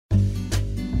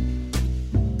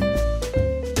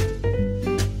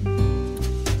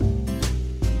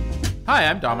Hi,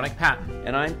 I'm Dominic Patton.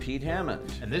 And I'm Pete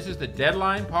Hammond. And this is the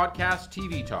Deadline Podcast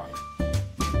TV Talk.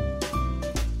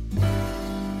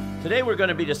 Today we're going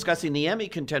to be discussing the Emmy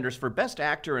contenders for Best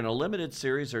Actor in a Limited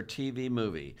Series or TV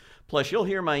Movie. Plus, you'll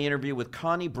hear my interview with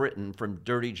Connie Britton from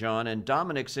Dirty John and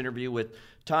Dominic's interview with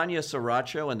Tanya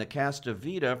Saracho and the cast of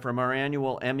Vida from our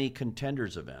annual Emmy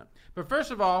Contenders event. But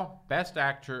first of all, Best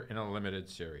Actor in a Limited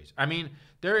Series. I mean,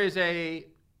 there is a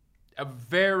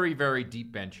very, very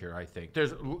deep bench here, I think.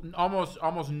 There's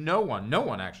almost no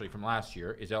one actually from last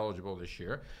year is eligible this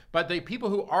year. But the people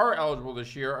who are eligible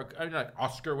this year are like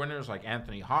Oscar winners like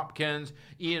Anthony Hopkins,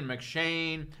 Ian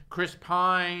McShane, Chris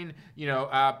Pine,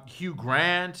 Hugh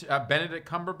Grant, Benedict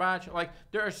Cumberbatch. Like,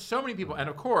 there are so many people. And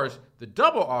of course, the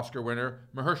double Oscar winner,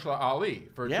 Mahershala Ali,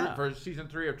 for season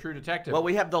 3 of True Detective. Well,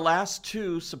 we have the last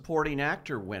two supporting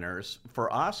actor winners for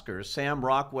Oscars, Sam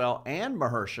Rockwell and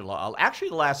Mahershala Ali. Actually,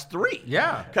 the last 3.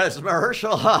 Yeah. Because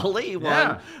Mahershala Ali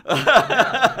won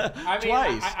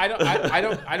twice.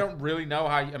 I don't really know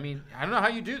how. I don't know how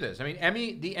you do this. I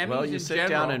mean, the Emmys. Well, you sit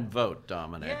down and vote,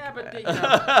 Dominic. Yeah,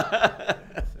 but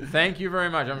thank you very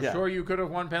much. I'm sure you could have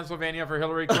won Pennsylvania for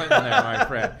Hillary Clinton there, my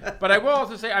friend. But I will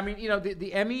also say,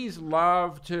 the Emmys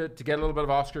love to get a little bit of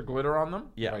Oscar glitter on them.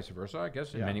 Yeah. Vice versa, I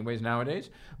guess, in many ways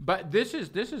nowadays. But this is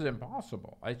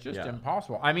impossible. It's just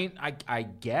impossible. I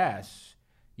guess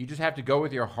you just have to go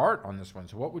with your heart on this one.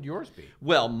 So what would yours be?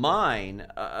 Well, mine,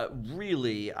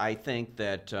 really, I think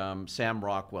that Sam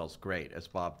Rockwell's great as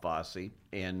Bob Fosse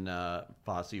in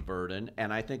Fosse Verdon,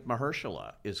 and I think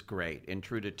Mahershala is great in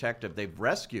True Detective. They've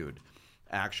rescued,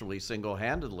 actually,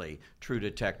 single-handedly, True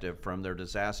Detective from their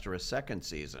disastrous second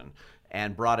season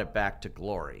and brought it back to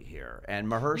glory here. And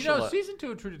Mahershala... season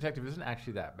 2 of True Detective isn't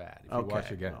actually that bad if you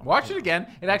watch it again. Watch it again.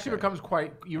 It actually becomes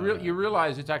quite... You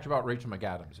realize it's actually about Rachel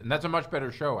McAdams. And that's a much better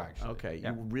show, actually. Okay.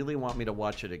 You really want me to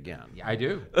watch it again? Yeah, I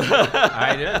do.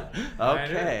 I do.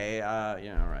 Okay. All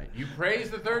right. You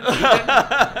praise the third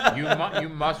season. You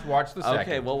must watch the second.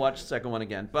 Okay, we'll watch the second one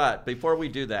again. But before we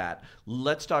do that,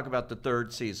 let's talk about the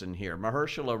third season here.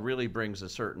 Mahershala really brings a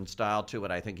certain style to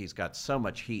it. I think he's got so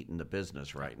much heat in the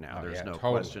business right now. There's no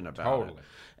question about it.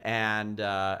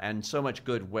 And so much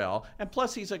goodwill. And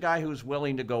plus, he's a guy who's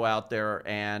willing to go out there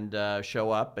and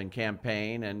show up and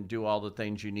campaign and do all the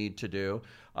things you need to do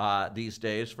these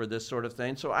days for this sort of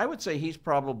thing. So I would say he's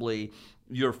probably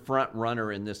your front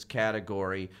runner in this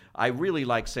category. I really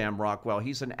like Sam Rockwell.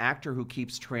 He's an actor who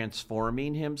keeps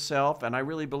transforming himself, and I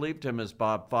really believed him as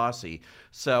Bob Fosse.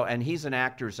 And he's an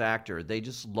actor's actor. They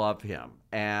just love him.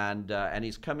 And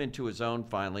he's come into his own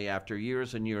finally after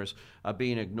years and years of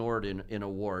being ignored in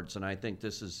awards. And I think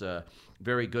this is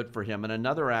very good for him. And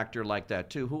another actor like that,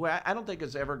 too, who I don't think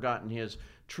has ever gotten his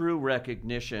true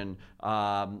recognition,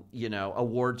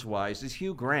 awards-wise, is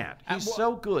Hugh Grant. He's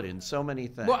so good in so many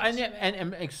things. Well,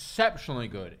 and exceptionally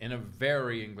good in A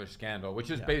Very English Scandal, which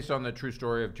is based on the true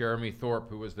story of Jeremy Thorpe,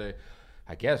 who was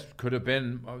could have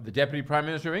been the Deputy Prime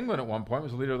Minister of England at one point,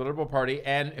 was the leader of the Liberal Party,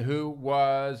 and who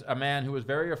was a man who was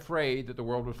very afraid that the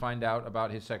world would find out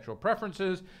about his sexual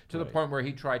preferences to the point where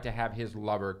he tried to have his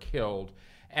lover killed.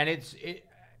 And if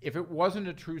it wasn't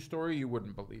a true story, you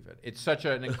wouldn't believe it. It's such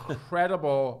an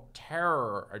incredible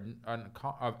terror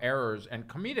of errors and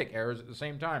comedic errors at the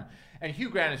same time. And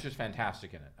Hugh Grant is just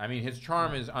fantastic in it. I mean, his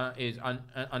charm is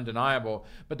undeniable,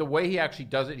 but the way he actually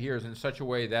does it here is in such a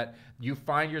way that you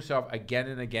find yourself again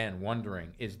and again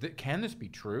wondering, can this be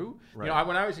true? Right.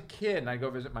 When I was a kid and I'd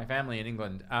go visit my family in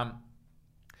England,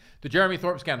 the Jeremy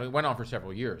Thorpe scandal went on for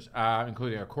several years,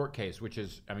 including a court case, which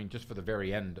is, just for the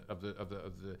very end of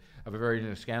a very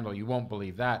new scandal, you won't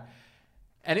believe that,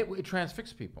 and it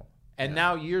transfixed people. And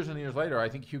now, years and years later, I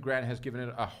think Hugh Grant has given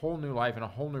it a whole new life and a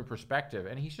whole new perspective,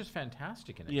 and he's just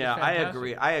fantastic in it. Yeah, I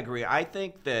agree. I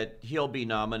think that he'll be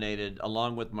nominated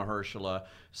along with Mahershala,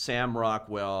 Sam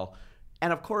Rockwell,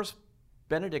 and of course,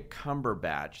 Benedict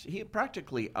Cumberbatch. He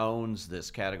practically owns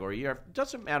this category. It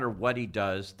doesn't matter what he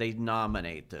does, they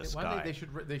nominate this guy. They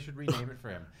should rename it for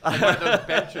him. Like one of those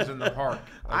benches in the park.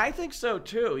 I think so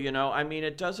too.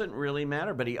 It doesn't really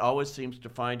matter, but he always seems to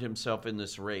find himself in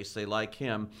this race. They like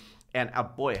him. And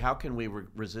boy, how can we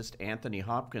resist Anthony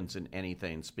Hopkins in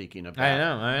anything? Speaking of that,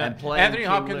 I know. Anthony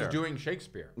Hopkins doing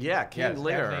Shakespeare. Yeah, King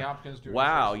Lear. Anthony Hopkins doing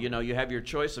Shakespeare. You have your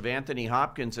choice of Anthony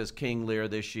Hopkins as King Lear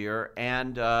this year,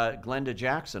 and Glenda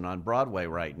Jackson on Broadway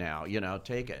right now.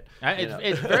 Take it.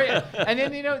 It's very. And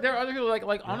then there are other people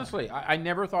like honestly, I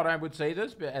never thought I would say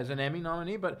this as an Emmy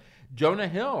nominee, but Jonah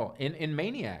Hill in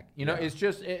Maniac. It's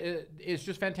just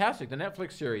fantastic. The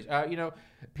Netflix series.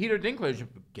 Peter Dinklage,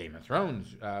 Game of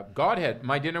Thrones, Godhead,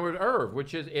 My Dinner with Irv,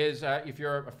 which is if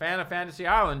you're a fan of Fantasy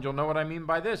Island, you'll know what I mean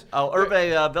by this. Oh,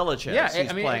 Hervé Villechaize,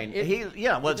 he's playing.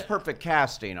 It's perfect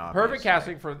casting, obviously. Perfect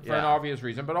casting for an obvious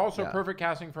reason, but also perfect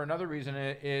casting for another reason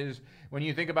is when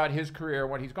you think about his career,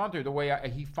 what he's gone through, the way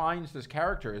he finds this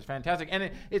character is fantastic.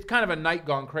 And it's kind of a night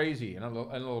gone crazy in a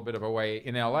little bit of a way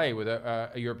in L.A. with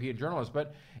a European journalist,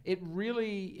 but it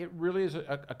really is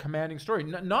a commanding story.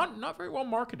 Not very well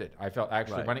marketed, I felt,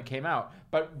 actually, when it came out,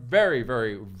 but very,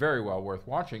 very, very well worth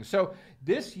watching. So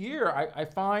this year, I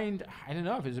find, I don't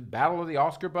know, if it's a battle of the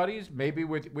Oscar buddies, maybe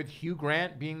with Hugh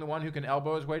Grant being the one who can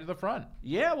elbow his way to the front.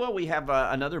 Yeah, well, we have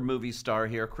another movie star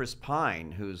here, Chris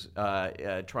Pine, who's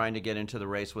trying to get into the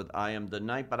race with I Am the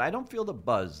Night, but I don't feel the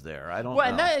buzz there. I don't know.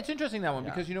 And it's interesting, that one,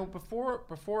 because,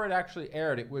 before it actually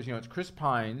aired, it was, it's Chris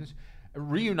Pine's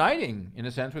reuniting, in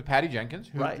a sense, with Patty Jenkins,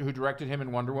 who directed him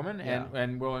in Wonder Woman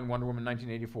and will in Wonder Woman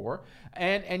 1984,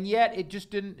 and yet it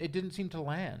just didn't seem to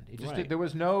land. It just there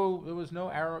was no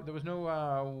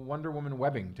Wonder Woman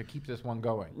webbing to keep this one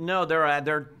going. No,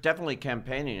 they're definitely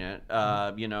campaigning it.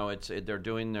 They're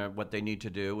doing what they need to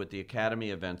do with the Academy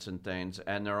events and things,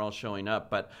 and they're all showing up.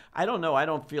 But I don't know. I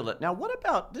don't feel it. Now, what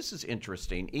about, this is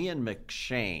interesting, Ian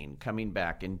McShane coming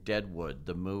back in Deadwood,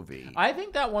 the movie. I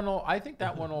think that one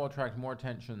will attract more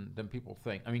attention than people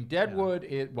think. I mean, Deadwood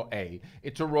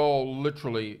it's a role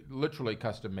literally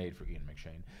custom made for Ian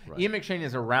McShane. Right. Ian McShane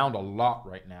is around a lot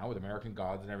right now with American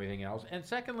Gods and everything else. And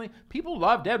secondly, people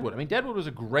love Deadwood. I mean, Deadwood was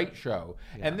a great show.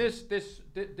 Yeah. And this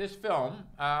film,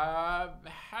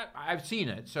 I've seen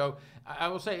it, so I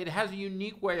will say it has a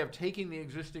unique way of taking the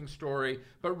existing story,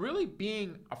 but really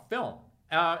being a film.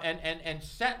 And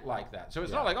set like that. So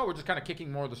it's not like, we're just kind of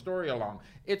kicking more of the story along.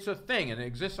 It's a thing, and it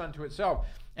exists unto itself.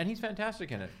 And he's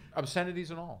fantastic in it, obscenities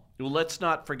and all. Well, let's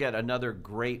not forget another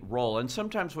great role. And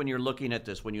sometimes when you're looking at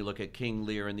this, when you look at King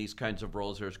Lear and these kinds of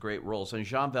roles, there's great roles. And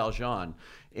Jean Valjean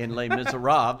in Les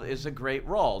Miserables is a great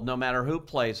role. No matter who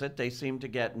plays it, they seem to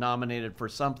get nominated for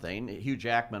something. Hugh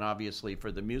Jackman, obviously,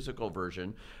 for the musical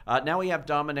version. Now we have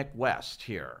Dominic West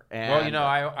here. And,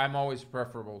 I'm always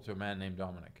preferable to a man named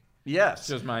Dominic. Yes,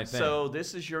 just my thing. So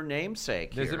this is your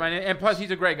namesake. This is my name, and plus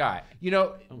he's a great guy.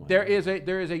 There is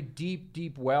a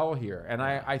deep well here, and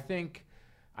I think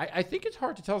it's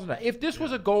hard to tell sometimes. If this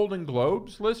was a Golden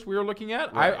Globes list we were looking at,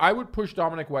 I would push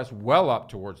Dominic West well up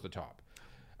towards the top.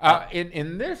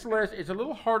 In this list, it's a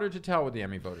little harder to tell with the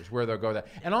Emmy voters where they'll go there.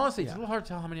 And honestly, it's a little hard to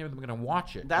tell how many of them are going to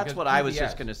watch it. That's what I was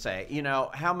just going to say.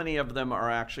 How many of them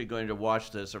are actually going to watch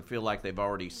this or feel like they've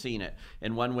already seen it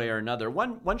in one way or another?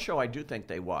 One show I do think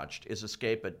they watched is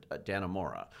Escape at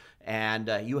Dannemora. And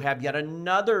you have yet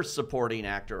another supporting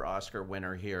actor Oscar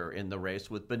winner here in the race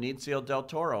with Benicio del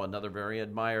Toro, another very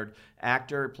admired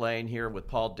actor playing here with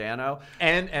Paul Dano.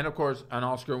 And of course, an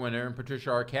Oscar winner in Patricia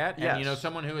Arquette. Yes. And,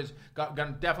 someone who has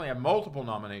definitely have multiple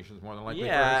nominations, more than likely,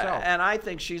 for herself. And I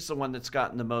think she's the one that's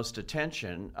gotten the most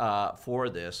attention for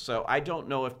this. So I don't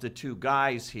know if the two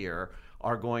guys here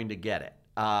are going to get it.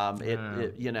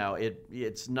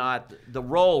 It's not the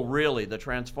role, really. The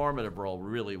transformative role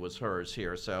really was hers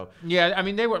here. So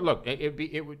they were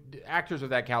actors of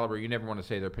that caliber. You never want to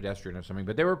say they're pedestrian or something,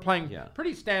 but they were playing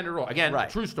pretty standard roles. Again,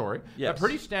 true story. Yes.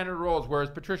 Pretty standard roles. Whereas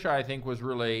Patricia, I think, was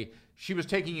really, she was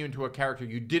taking you into a character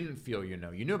you didn't feel you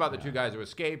knew about the two guys who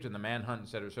escaped and the manhunt, et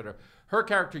cetera, et cetera. Her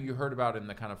character you heard about in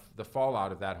the kind of the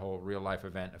fallout of that whole real life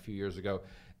event a few years ago.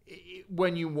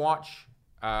 When you watch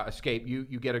Escape, you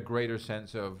get a greater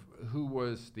sense of who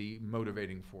was the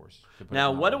motivating force.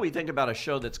 Now, what do we think about a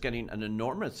show that's getting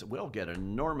will get an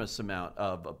enormous amount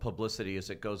of publicity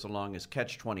as it goes along, is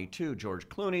Catch-22. George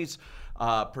Clooney's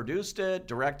produced it,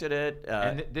 directed it.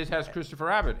 And this has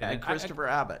Christopher Abbott. Christopher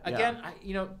Abbott. Again,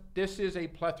 this is a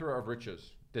plethora of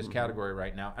riches. This category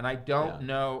right now, and I don't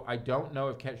know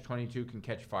if Catch-22 can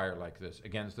catch fire like this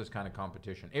against this kind of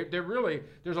competition.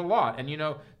 There's a lot, and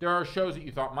there are shows that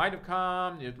you thought might have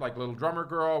come, like Little Drummer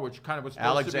Girl, which kind of was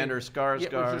Alexander Skarsgård,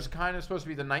 which was kind of supposed to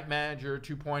be the Night Manager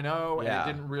 2.0, and it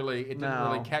didn't really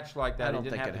catch like that. It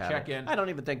didn't have to check in. I don't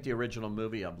even think the original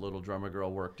movie of Little Drummer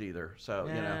Girl worked either. So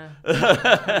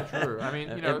that's true. I mean,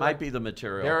 it might be the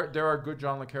material. There are good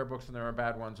John le Carre books, and there are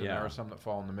bad ones, and there are some that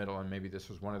fall in the middle, and maybe this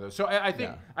was one of those. So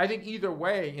I think either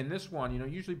way, in this one,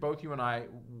 usually both you and I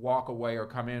walk away or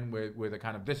come in with a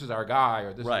kind of, this is our guy,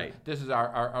 or this is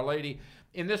our lady.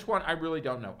 In this one, I really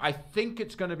don't know. I think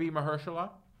it's going to be Mahershala.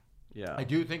 Yeah, I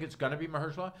do think it's going to be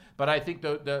Mahershala, but I think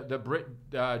the Brit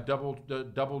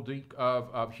double deke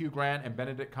of Hugh Grant and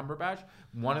Benedict Cumberbatch,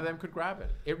 one of them could grab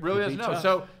it. It really is no.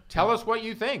 So tell us what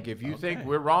you think. If you think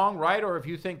we're wrong, right, or if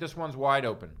you think this one's wide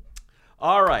open.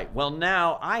 All right. Well,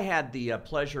 now I had the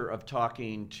pleasure of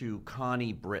talking to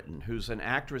Connie Britton, who's an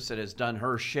actress that has done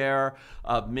her share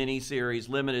of miniseries,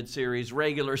 limited series,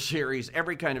 regular series,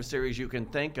 every kind of series you can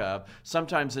think of,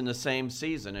 sometimes in the same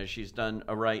season as she's done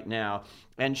right now.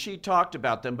 And she talked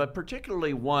about them, but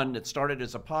particularly one that started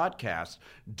as a podcast,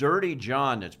 Dirty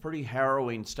John. It's pretty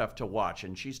harrowing stuff to watch,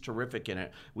 and she's terrific in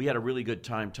it. We had a really good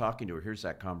time talking to her. Here's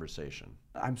that conversation.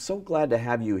 I'm so glad to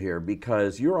have you here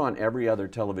because you're on every other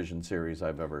television series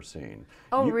I've ever seen.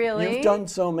 Oh, really? You've done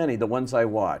so many, the ones I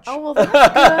watch. Oh, well, that's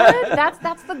good.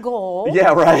 That's the goal.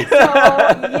 Yeah, right.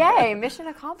 So, yay, mission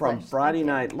accomplished. From Friday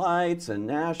Night Lights and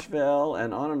Nashville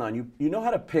and on and on. You know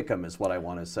how to pick them is what I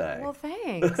want to say. Well,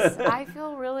 thanks. I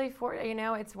feel really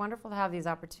it's wonderful to have these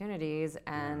opportunities,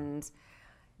 and,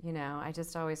 I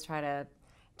just always try to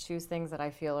choose things that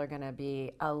I feel are going to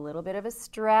be a little bit of a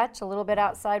stretch, a little bit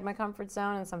outside my comfort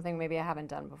zone, and something maybe I haven't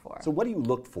done before. So what do you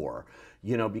look for?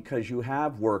 Because you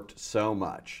have worked so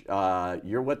much.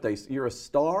 You're a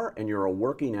star and you're a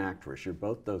working actress. You're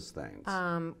both those things.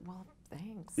 Well,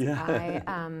 thanks.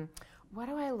 Yeah. What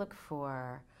do I look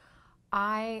for?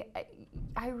 I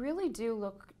really do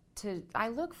look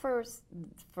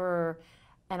for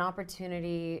an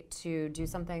opportunity to do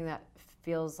something that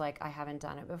feels like I haven't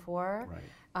done it before. Right.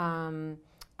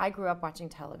 I grew up watching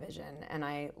television, and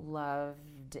I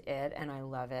loved it, and I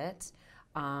love it.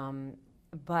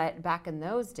 But back in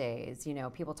those days,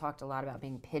 people talked a lot about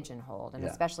being pigeonholed, and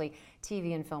especially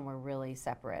TV and film were really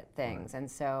separate things. Right.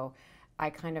 And so I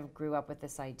kind of grew up with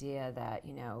this idea that,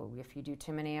 if you do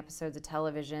too many episodes of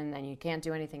television, then you can't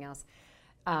do anything else.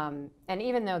 And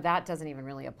even though that doesn't even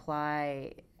really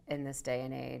apply in this day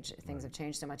and age, things have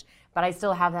changed so much, but I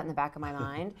still have that in the back of my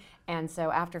mind. And so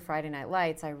after Friday Night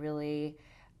Lights, I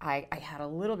had a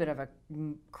little bit of a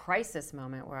crisis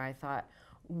moment where I thought,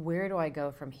 where do I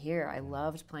go from here? I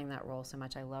loved playing that role so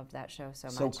much. I loved that show so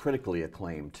much. So critically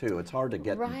acclaimed too. It's hard to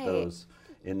get those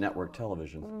in network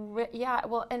television. Yeah,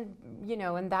 well, and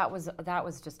and that was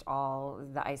just all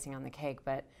the icing on the cake,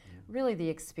 but really the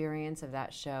experience of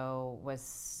that show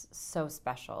was so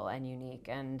special and unique.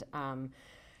 And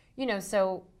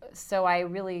so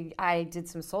I did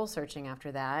some soul searching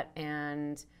after that,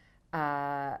 and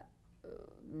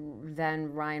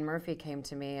then Ryan Murphy came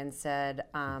to me and said,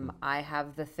 I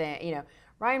have the thing.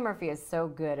 Ryan Murphy is so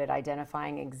good at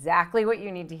identifying exactly what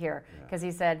you need to hear, because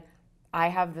he said, I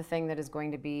have the thing that is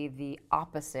going to be the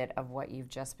opposite of what you've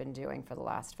just been doing for the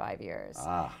last 5 years.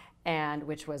 And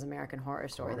which was American Horror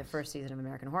Story, the first season of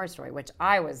American Horror Story, which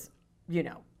I was,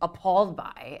 appalled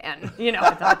by. And,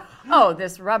 I thought, oh,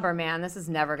 this rubber man, this is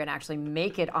never going to actually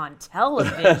make it on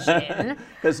television.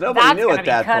 Because nobody knew at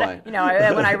that point. When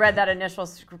I read that initial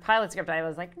pilot script, I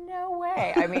was like, no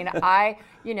way. I mean,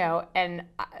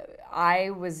 I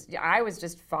was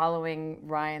just following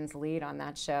Ryan's lead on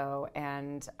that show,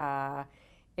 and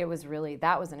it was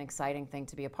that was an exciting thing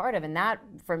to be a part of. And that,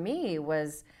 for me,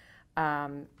 was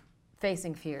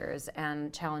facing fears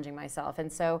and challenging myself.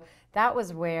 And so that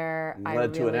was where it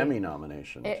led to an Emmy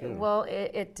nomination, too. Well,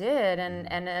 it did, and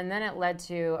then it led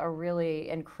to a really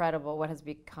incredible, what has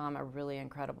become a really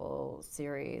incredible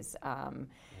series.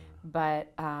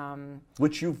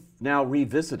 Which you've now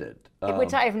revisited.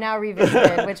 Which I've now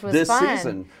revisited, which was this fun. This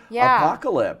season, yeah.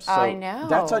 Apocalypse. So I know.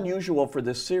 That's unusual for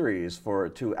this series.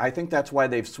 I think that's why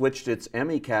they've switched its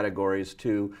Emmy categories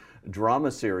to drama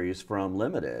series from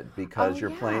limited, because you're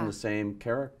playing the same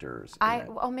characters.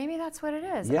 Well, maybe that's what it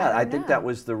is. Yeah, I think that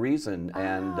was the reason,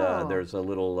 and there's a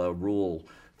little rule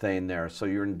thing there, so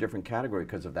you're in a different category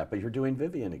because of that. But you're doing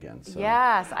Vivian again. So.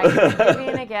 Yes, I did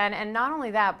Vivian again, and not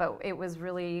only that, but it was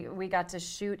we got to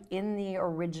shoot in the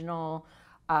original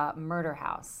Murder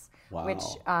House, which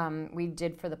we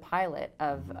did for the pilot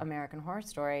of American Horror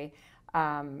Story.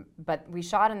 But we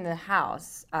shot in the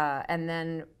house, and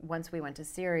then once we went to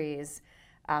series,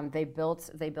 they built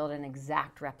an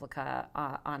exact replica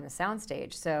on the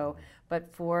soundstage. So,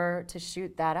 but to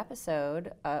shoot that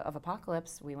episode of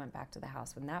Apocalypse, we went back to the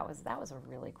house, and that was a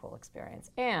really cool experience.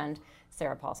 And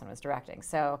Sarah Paulson was directing,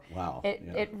 so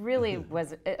it really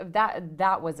was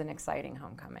that was an exciting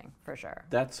homecoming for sure.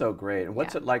 That's so great. And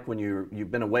what's it like when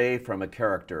you've been away from a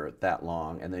character that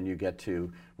long, and then you get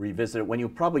to revisit it when you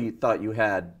probably thought you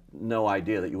had no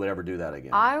idea that you would ever do that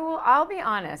again? I'll be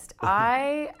honest.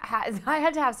 I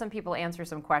had to have some people answer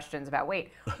some questions about,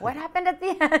 wait, what happened at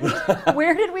the end?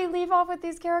 Where did we leave off with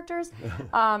these characters?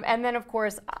 And then, of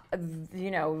course,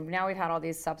 now we've had all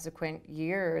these subsequent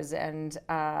years, and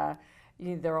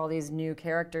there are all these new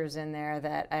characters in there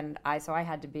so I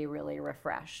had to be really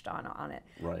refreshed on it.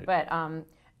 Right. But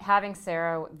having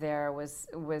Sarah there was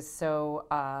so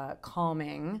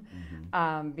calming,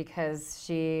 because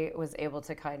she was able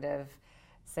to kind of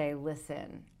say,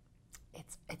 listen,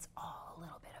 it's all a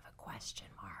little bit of a question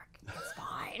mark. It's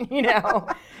fine, you know.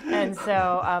 And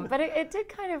so, but it did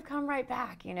kind of come right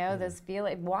back, you know, this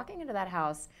feeling. Walking into that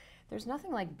house, there's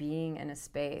nothing like being in a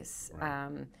space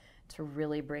to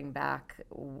really bring back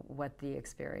what the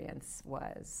experience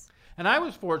was. And I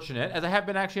was fortunate, as I have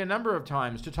been actually a number of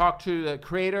times, to talk to the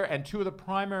creator and two of the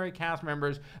primary cast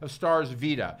members of Starz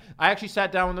Vida. I actually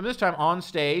sat down with them this time on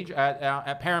stage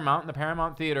at Paramount, in the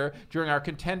Paramount Theater, during our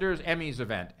Contenders Emmys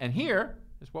event. And here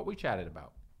is what we chatted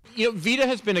about. You know, Vida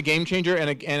has been a game changer and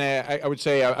I would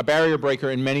say a barrier breaker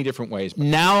in many different ways.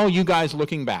 Now, you guys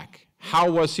looking back, how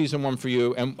was season 1 for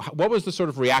you, and what was the sort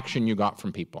of reaction you got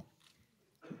from people?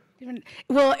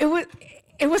 Well,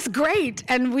 it was great,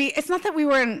 and it's not that we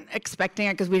weren't expecting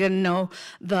it because we didn't know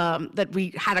that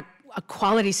we had a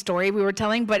quality story we were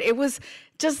telling, but it was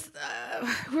just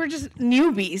we were just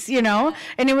newbies, you know,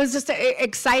 and it was just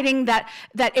exciting that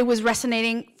it was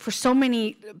resonating for so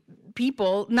many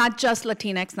people, not just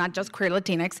Latinx, not just queer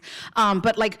Latinx,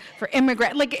 but like for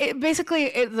immigrant, like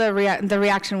the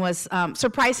reaction was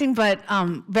surprising, but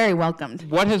very welcomed.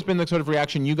 What has been the sort of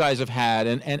reaction you guys have had,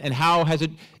 and how has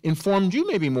it informed you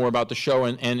maybe more about the show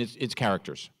and its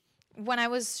characters? When I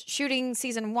was shooting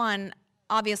season 1,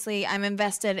 obviously I'm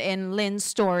invested in Lynn's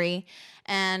story,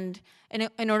 and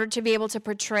in order to be able to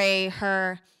portray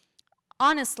her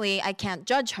honestly, I can't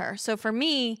judge her. So for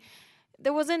me,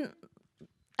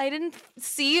 I didn't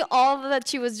see all that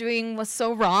she was doing was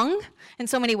so wrong in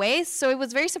so many ways. So it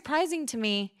was very surprising to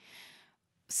me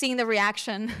seeing the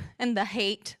reaction and the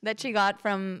hate that she got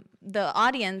from the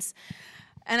audience.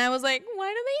 And I was like, why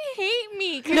do they hate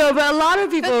me? No, but a lot of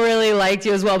people really liked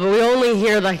you as well, but we only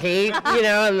hear the hate, you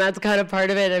know, and that's kind of part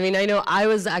of it. I mean, I know I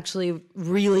was actually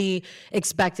really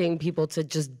expecting people to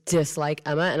just dislike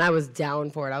Emma, and I was down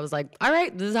for it. I was like, all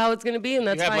right, this is how it's going to be, and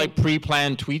that's fine. You have, like,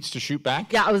 pre-planned tweets to shoot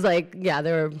back? Yeah, I was like, yeah,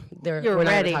 we're not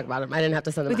going to talk about them. I didn't have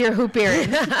to send them with your hoop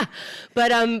earrings.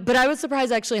 But I was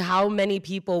surprised, actually, how many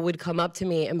people would come up to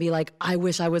me and be like, I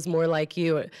wish I was more like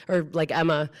you, or like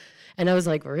Emma. And I was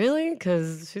like, really?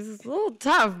 Because she's a little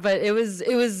tough, but it was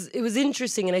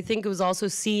interesting, and I think it was also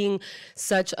seeing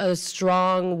such a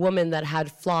strong woman that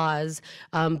had flaws,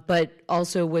 but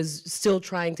also was still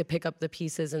trying to pick up the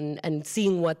pieces and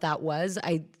seeing what that was.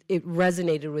 It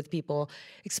resonated with people,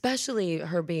 especially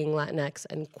her being Latinx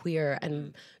and queer,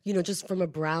 and you know, just from a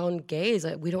brown gaze,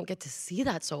 we don't get to see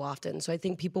that so often. So I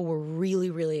think people were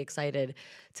really, really excited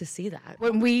to see that.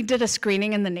 When we did a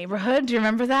screening in the neighborhood, do you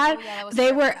remember that? Oh, yeah,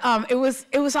 they were. It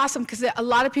was awesome because a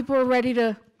lot of people were ready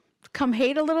to come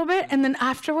hate a little bit, and then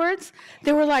afterwards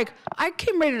they were like, I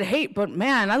came ready to hate, but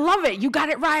man, I love it. You got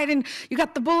it right, and you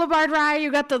got the Boulevard right.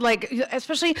 You got the, like,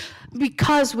 especially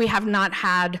because we have not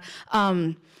had.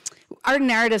 Our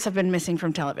narratives have been missing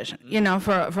from television, you know,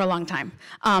 for a long time.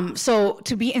 So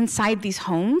to be inside these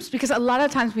homes, because a lot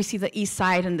of times we see the East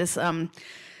Side in this, in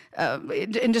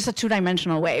just a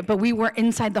two-dimensional way, but we were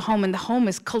inside the home, and the home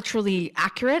is culturally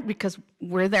accurate because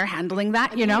we're there handling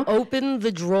that, you know? Open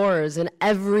the drawers and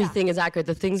everything is accurate.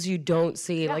 The things you don't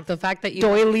see, like the fact that you...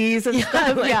 Doilies and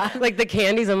stuff, like the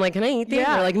candies, I'm like, can I eat these?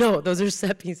 They're like, no, those are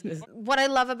set pieces. What I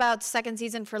love about second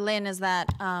season for Lynn is that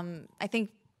I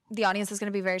think the audience is going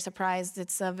to be very surprised.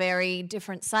 It's a very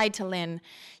different side to Lynn.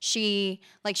 She,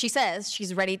 like she says,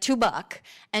 she's ready to buck,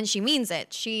 and she means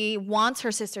it. She wants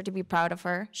her sister to be proud of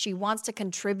her. She wants to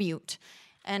contribute,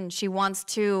 and she wants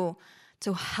to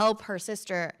help her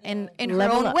sister in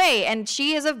her own way. And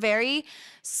she is a very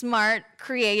smart,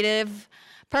 creative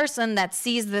person that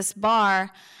sees this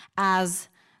bar as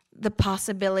the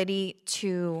possibility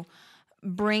to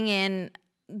bring in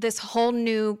this whole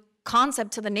new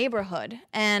concept to the neighborhood,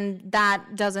 and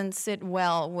that doesn't sit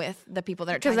well with the people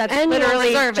that are trying to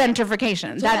literally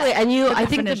gentrification. Totally. And I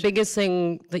think the biggest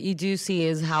thing that you do see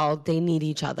is how they need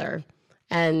each other,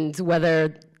 and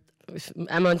whether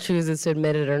Emma chooses to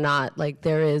admit it or not, like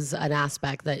there is an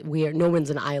aspect that no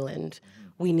one's an island.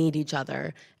 We need each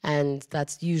other, and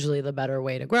that's usually the better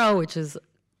way to grow, which is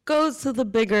goes to the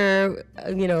bigger,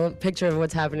 picture of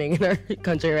what's happening in our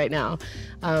country right now.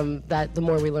 That the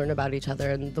more we learn about each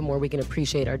other and the more we can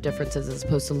appreciate our differences as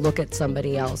opposed to look at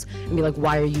somebody else and be like,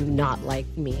 why are you not like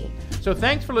me? So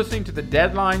thanks for listening to the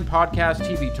Deadline Podcast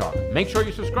TV Talk. Make sure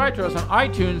you subscribe to us on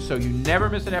iTunes so you never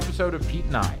miss an episode of Pete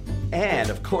and I. And,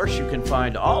 of course, you can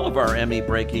find all of our Emmy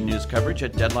breaking news coverage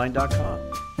at Deadline.com.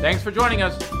 Thanks for joining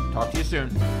us. Talk to you soon.